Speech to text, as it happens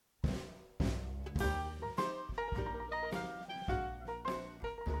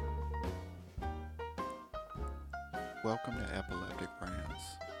Welcome to Epileptic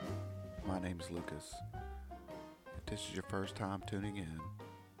Rants. My name's Lucas. If this is your first time tuning in,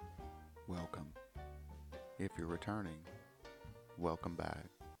 welcome. If you're returning, welcome back.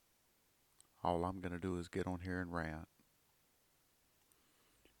 All I'm going to do is get on here and rant.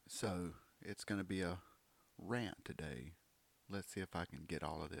 So, it's going to be a rant today. Let's see if I can get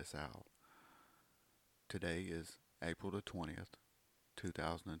all of this out. Today is April the 20th,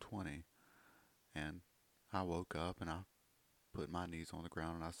 2020, and I woke up and I put my knees on the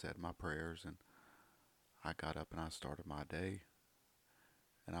ground and I said my prayers, and I got up and I started my day,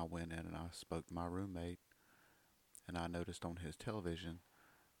 and I went in and I spoke to my roommate, and I noticed on his television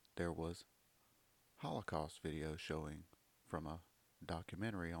there was Holocaust video showing from a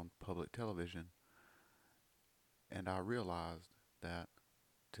documentary on public television, and I realized that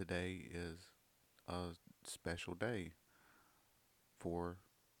today is a special day for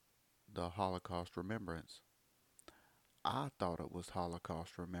the Holocaust remembrance. I thought it was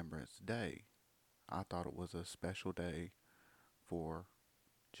Holocaust Remembrance Day. I thought it was a special day for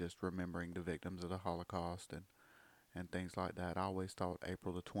just remembering the victims of the Holocaust and things like that. I always thought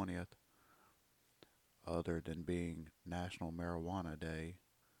April the 20th, other than being National Marijuana Day,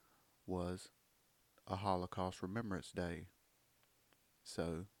 was a Holocaust Remembrance Day.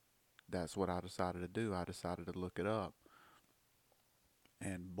 So that's what I decided to do. I decided to look it up.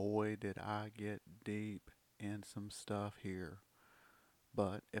 And boy, did I get deep in some stuff here.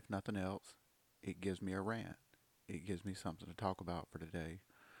 But if nothing else, it gives me a rant. It gives me something to talk about for today.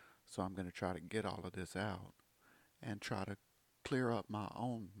 So I'm going to try to get all of this out and try to clear up my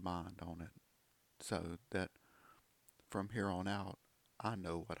own mind on it so that from here on out, I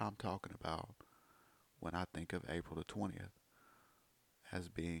know what I'm talking about when I think of April the 20th as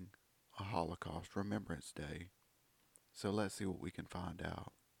being a Holocaust Remembrance Day. So let's see what we can find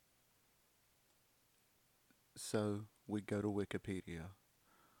out. So we go to Wikipedia,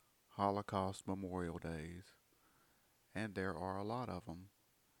 Holocaust Memorial Days, and there are a lot of them,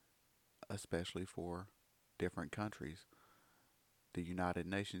 especially for different countries. The United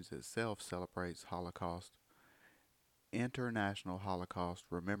Nations itself celebrates International Holocaust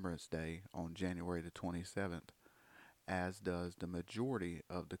Remembrance Day on January the 27th, as does the majority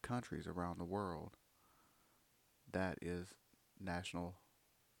of the countries around the world. That is National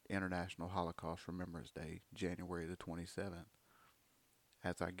International Holocaust Remembrance Day, January the 27th.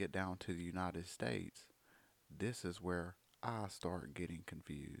 As I get down to the United States, this is where I start getting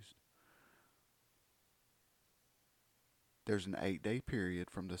confused. There's an 8-day period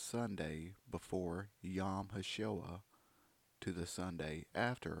from the Sunday before Yom HaShoah to the Sunday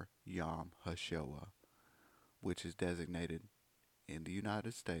after Yom HaShoah, which is designated in the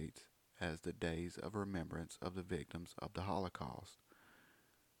United States as the Days of Remembrance of the Victims of the Holocaust.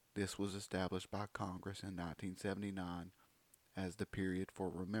 This was established by Congress in 1979 as the period for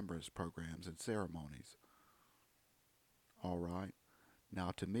remembrance programs and ceremonies. Alright,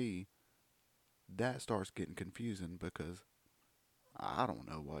 now to me, that starts getting confusing because I don't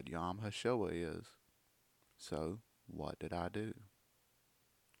know what Yom HaShoah is. So, what did I do?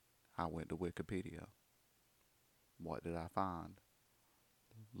 I went to Wikipedia. What did I find?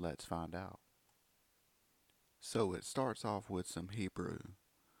 Let's find out. So it starts off with some Hebrew.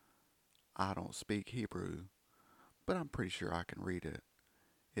 I don't speak Hebrew, but I'm pretty sure I can read it.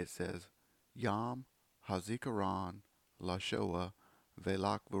 It says, Yom HaZikaron LaShoah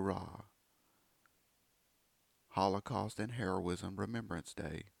Velakvura, Holocaust and Heroism Remembrance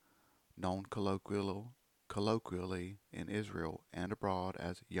Day, known colloquially in Israel and abroad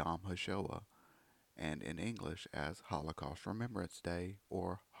as Yom HaShoah, and in English as Holocaust Remembrance Day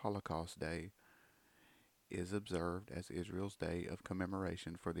or Holocaust Day, is observed as Israel's day of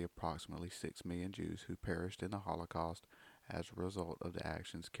commemoration for the approximately 6 million Jews who perished in the Holocaust as a result of the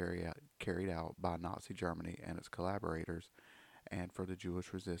actions carried out by Nazi Germany and its collaborators, and for the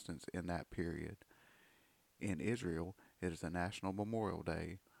Jewish resistance in that period. In Israel, it is a national memorial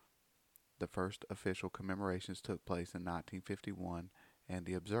day. The first official commemorations took place in 1951, and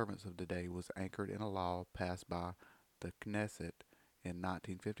the observance of the day was anchored in a law passed by the Knesset in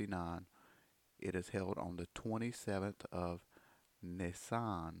 1959. It is held on the 27th of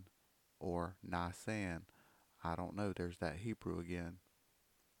Nisan, or Nisan. I don't know, there's that Hebrew again.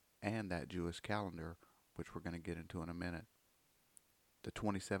 And that Jewish calendar, which we're going to get into in a minute. The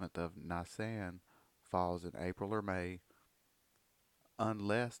 27th of Nisan falls in April or May,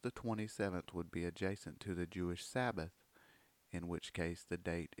 unless the 27th would be adjacent to the Jewish Sabbath, in which case the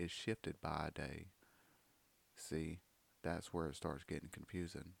date is shifted by a day. See, that's where it starts getting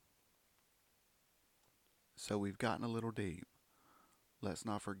confusing. So we've gotten a little deep. Let's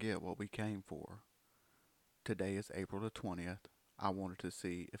not forget what we came for. Today is April the 20th. I wanted to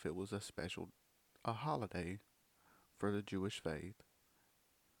see if it was a holiday for the Jewish faith.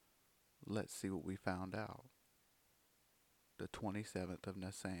 Let's see what we found out. The 27th of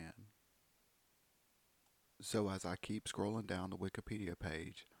Nisan. So as I keep scrolling down the Wikipedia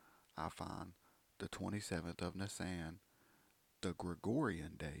page, I find the 27th of Nisan. The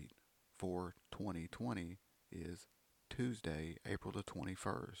Gregorian date for 2020 is Tuesday, April the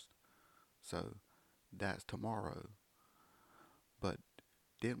 21st. So that's tomorrow. But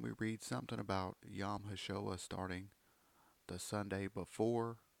didn't we read something about Yom HaShoah starting the Sunday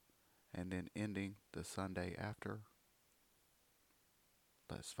before and then ending the Sunday after?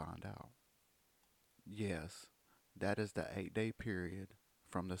 Let's find out. Yes, that is the 8-day period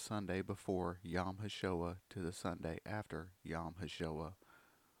from the Sunday before Yom HaShoah to the Sunday after Yom HaShoah,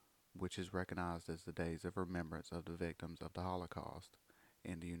 which is recognized as the days of remembrance of the victims of the Holocaust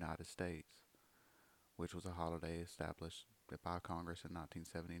in the United States, which was a holiday established by Congress in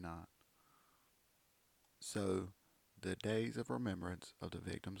 1979. So, the days of remembrance of the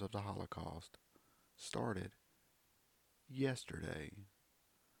victims of the Holocaust started yesterday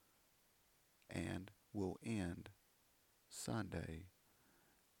and will end Sunday,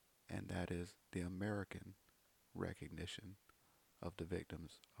 and that is the American recognition of the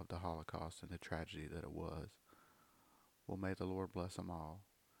victims of the Holocaust and the tragedy that it was. Well, may the Lord bless them all.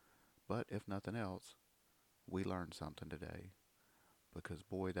 But if nothing else, we learned something today, because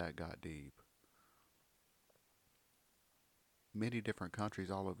boy, that got deep. Many different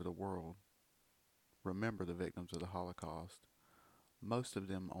countries all over the world remember the victims of the Holocaust, most of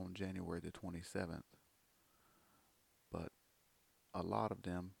them on January the 27th, but a lot of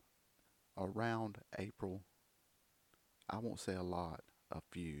them around April, I won't say a lot, a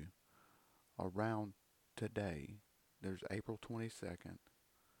few, around today. There's April 22nd,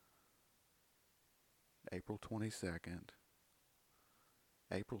 April 22nd,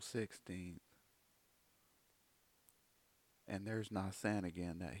 April 16th, and there's Nisan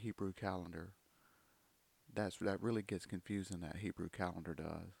again, that Hebrew calendar. That really gets confusing, that Hebrew calendar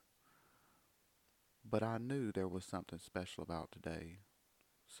does. But I knew there was something special about today,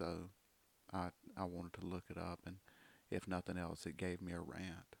 so I wanted to look it up, and if nothing else, it gave me a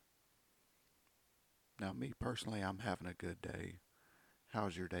rant. Now, me personally, I'm having a good day.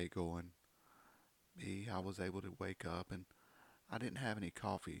 How's your day going? Me, I was able to wake up, and I didn't have any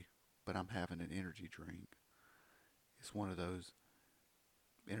coffee, but I'm having an energy drink. It's one of those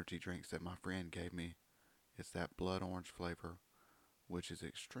energy drinks that my friend gave me. It's that blood orange flavor, which is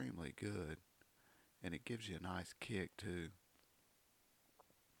extremely good, and it gives you a nice kick too.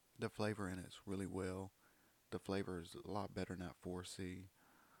 The flavor in it's really well. The flavor is a lot better than that 4C.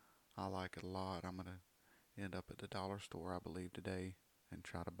 I like it a lot. I'm going to end up at the dollar store, I believe, today and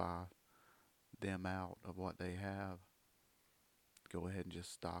try to buy them out of what they have. Go ahead and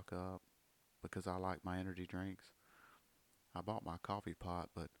just stock up because I like my energy drinks. I bought my coffee pot,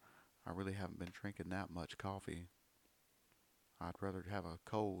 but I really haven't been drinking that much coffee. I'd rather have a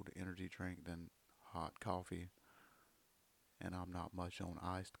cold energy drink than hot coffee, and I'm not much on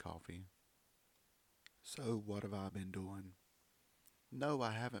iced coffee. So what have I been doing? No,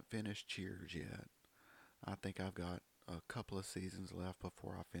 I haven't finished Cheers yet. I think I've got a couple of seasons left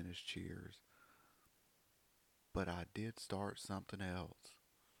before I finish Cheers. But I did start something else.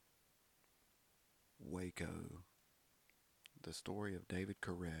 Waco. The story of David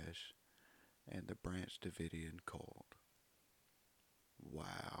Koresh and the Branch Davidian cult.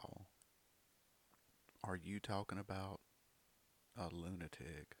 Wow. Are you talking about a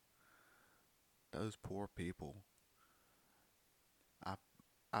lunatic? Those poor people. I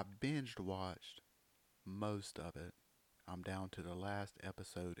I binged watched most of it. I'm down to the last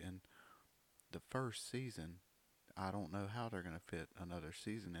episode in the first season. I don't know how they're going to fit another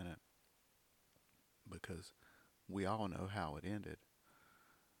season in it because we all know how it ended.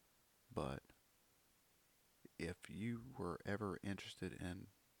 But if you were ever interested in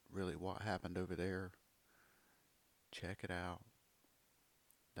really what happened over there, check it out.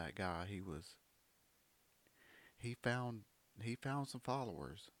 That guy, he found he found some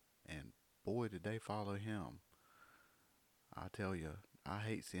followers, and boy did they follow him. I tell you, I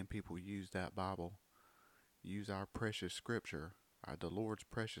hate seeing people use that Bible, use our precious scripture, the Lord's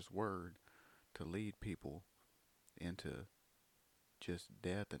precious word, to lead people into just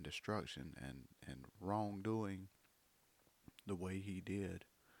death and destruction and wrongdoing the way he did.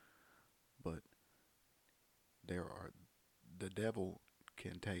 But there are the devil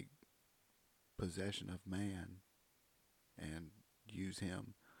can take possession of man and use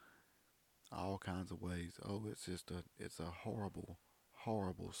him all kinds of ways. Oh, it's a horrible,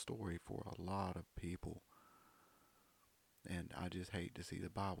 horrible story for a lot of people. And I just hate to see the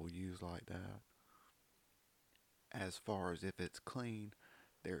Bible used like that. As far as if it's clean,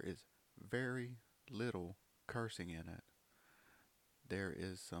 there is very little cursing in it. There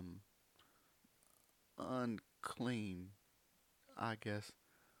is some unclean, I guess,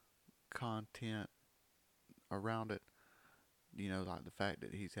 content around it. Like the fact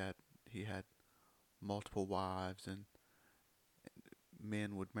that he had multiple wives, and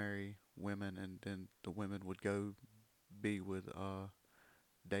men would marry women, and then the women would go be with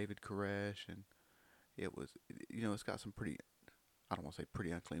David Koresh, and it was, it's got some pretty, I don't want to say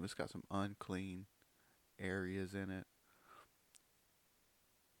pretty unclean, but it's got some unclean areas in it.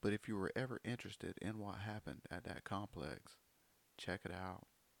 But if you were ever interested in what happened at that complex, check it out,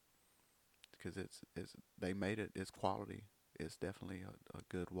 because it's they made it. It's quality. It's definitely a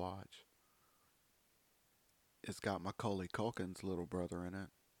good watch. It's got Macaulay Culkin's little brother in it.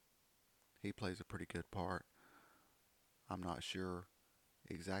 He plays a pretty good part. I'm not sure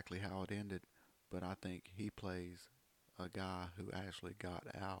exactly how it ended, but I think he plays a guy who actually got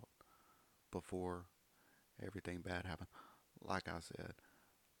out before everything bad happened. Like I said,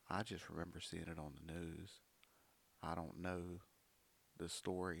 I just remember seeing it on the news. I don't know the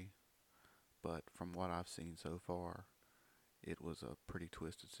story, but from what I've seen so far, it was a pretty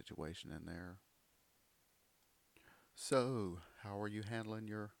twisted situation in there. So, how are you handling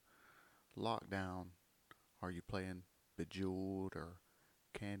your lockdown? Are you playing Bejeweled or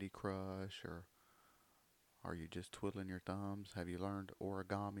Candy Crush, or are you just twiddling your thumbs? Have you learned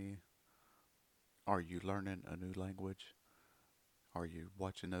origami? Are you learning a new language? Are you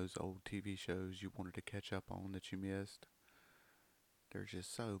watching those old TV shows you wanted to catch up on that you missed? There's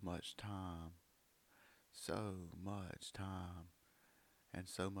just so much time, and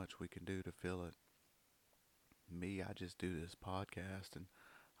so much we can do to fill it. Me, I just do this podcast, and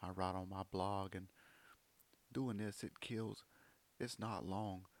I write on my blog, and doing this, it kills, it's not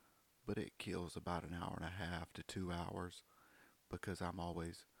long, but it kills about an hour and a half to 2 hours, because I'm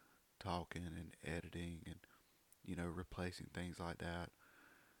always talking and editing and, replacing things like that.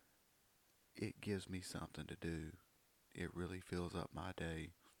 It gives me something to do. It really fills up my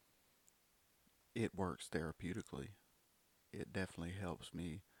day. It works therapeutically. It definitely helps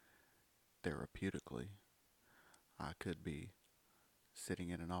me therapeutically. I could be sitting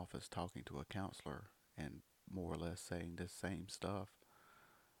in an office talking to a counselor and more or less saying the same stuff,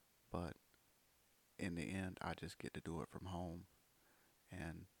 but in the end, I just get to do it from home,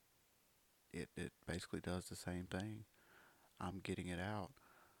 and it basically does the same thing. I'm getting it out.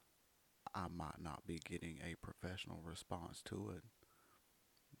 I might not be getting a professional response to it,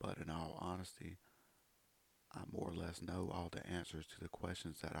 but in all honesty, I more or less know all the answers to the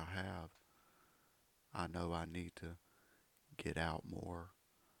questions that I have. I know I need to get out more.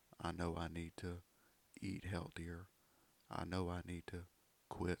 I know I need to eat healthier. I know I need to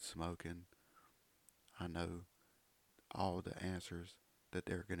quit smoking. I know all the answers that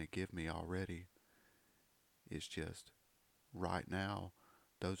they're going to give me already. It's just right now,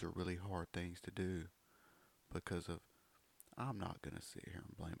 those are really hard things to do because of, I'm not going to sit here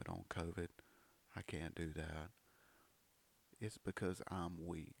and blame it on COVID. I can't do that. It's because I'm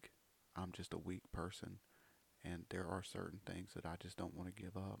weak. I'm just a weak person, and there are certain things that I just don't want to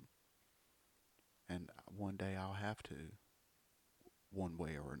give up. And one day I'll have to, one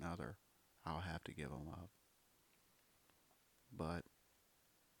way or another, I'll have to give them up. But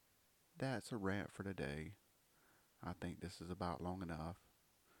that's a rant for today. I think this is about long enough.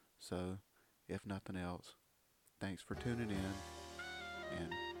 So, if nothing else, thanks for tuning in,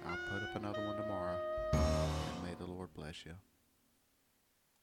 and I'll put up another one tomorrow. And may the Lord bless you.